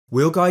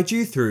We'll guide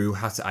you through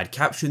how to add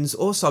captions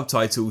or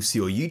subtitles to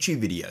your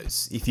YouTube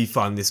videos. If you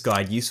find this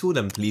guide useful,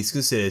 then please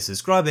consider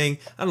subscribing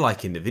and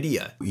liking the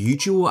video.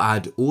 YouTube will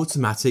add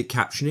automatic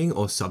captioning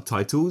or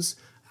subtitles.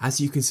 As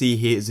you can see,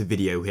 here is a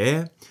video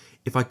here.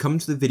 If I come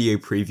to the video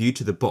preview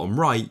to the bottom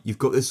right, you've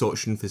got this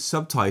option for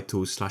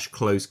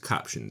subtitles/closed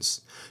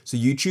captions. So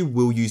YouTube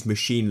will use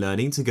machine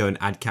learning to go and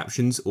add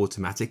captions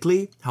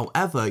automatically.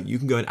 However, you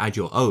can go and add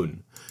your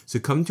own. So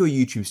come to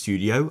your YouTube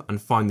studio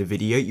and find the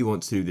video you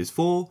want to do this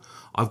for.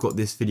 I've got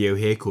this video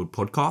here called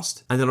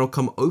podcast, and then I'll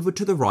come over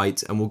to the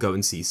right and we'll go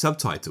and see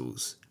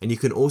subtitles. And you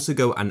can also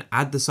go and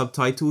add the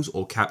subtitles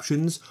or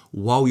captions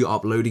while you're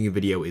uploading a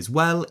video as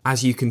well.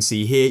 As you can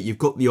see here, you've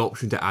got the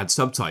option to add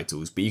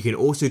subtitles, but you can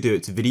also do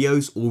it to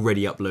videos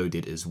already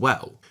uploaded as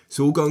well.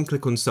 So we'll go and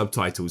click on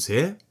subtitles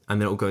here,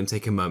 and then it'll go and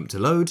take a moment to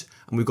load.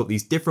 And we've got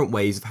these different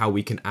ways of how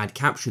we can add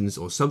captions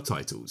or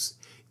subtitles.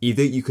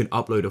 Either you can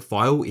upload a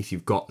file if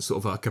you've got sort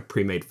of like a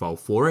pre-made file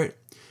for it.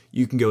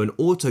 You can go and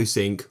auto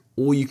sync,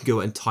 or you can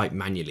go and type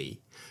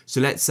manually. So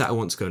let's say I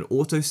want to go and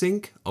auto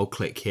sync, I'll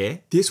click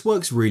here. This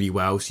works really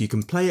well, so you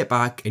can play it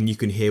back and you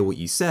can hear what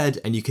you said,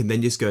 and you can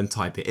then just go and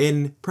type it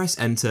in, press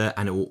enter,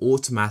 and it will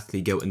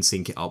automatically go and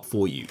sync it up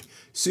for you.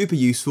 Super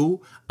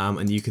useful,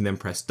 and you can then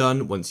press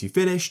done once you've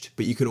finished,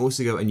 but you can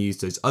also go and use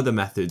those other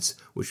methods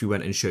which we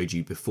went and showed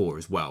you before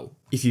as well.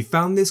 If you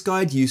found this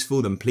guide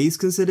useful, then please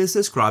consider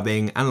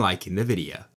subscribing and liking the video.